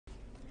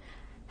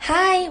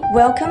Hi,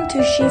 welcome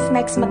to Chef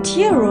Max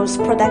Materials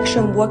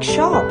Production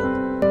Workshop.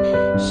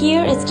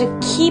 Here is the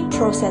key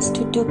process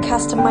to do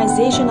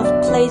customization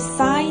of plate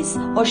size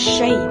or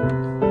shape.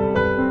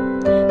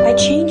 By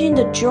changing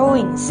the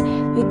drawings,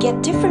 you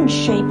get different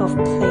shape of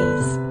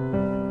plates.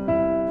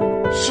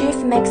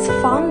 Chef Max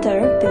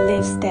founder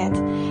believes that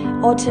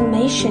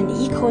automation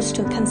equals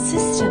to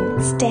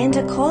consistent,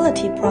 standard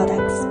quality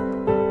products.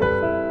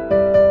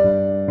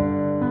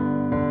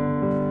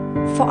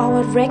 For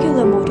our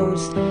regular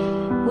models,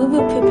 we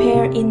will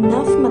prepare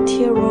enough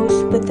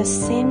materials with the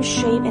same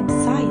shape and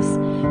size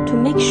to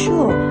make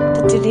sure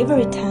the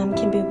delivery time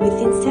can be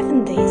within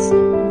 7 days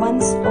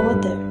once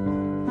ordered.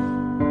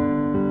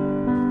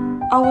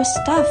 Our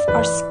staff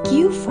are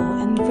skillful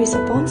and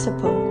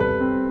responsible.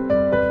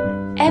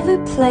 Every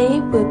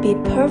plate will be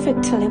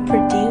perfectly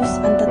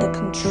produced under the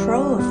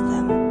control of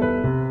them.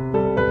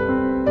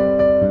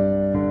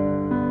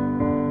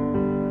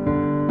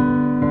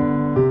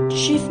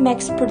 Chef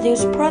Max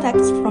produce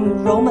products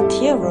from raw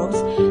materials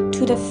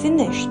to the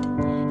finished.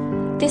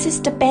 This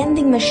is the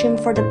bending machine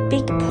for the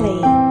big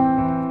plate.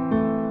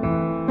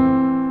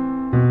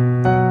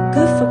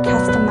 Good for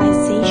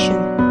customization.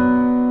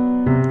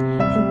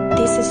 And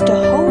this is the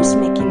hose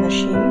making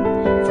machine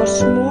for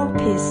small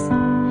piece.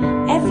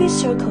 Every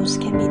circles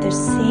can be the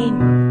same.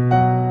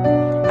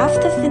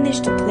 After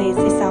finished plates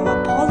is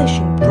our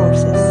polishing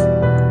process.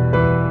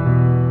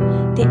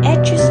 The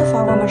edges of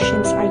our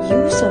machines are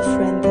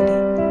user-friendly.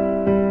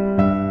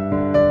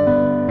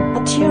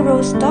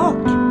 Material stock.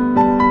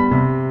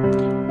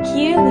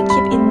 Here we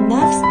keep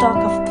enough stock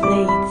of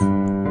plates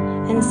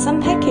and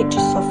some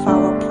packages of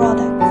our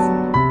products.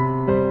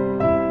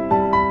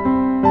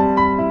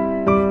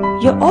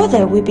 Your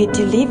order will be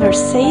delivered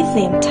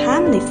safely and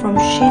timely from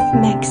Chef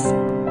Max.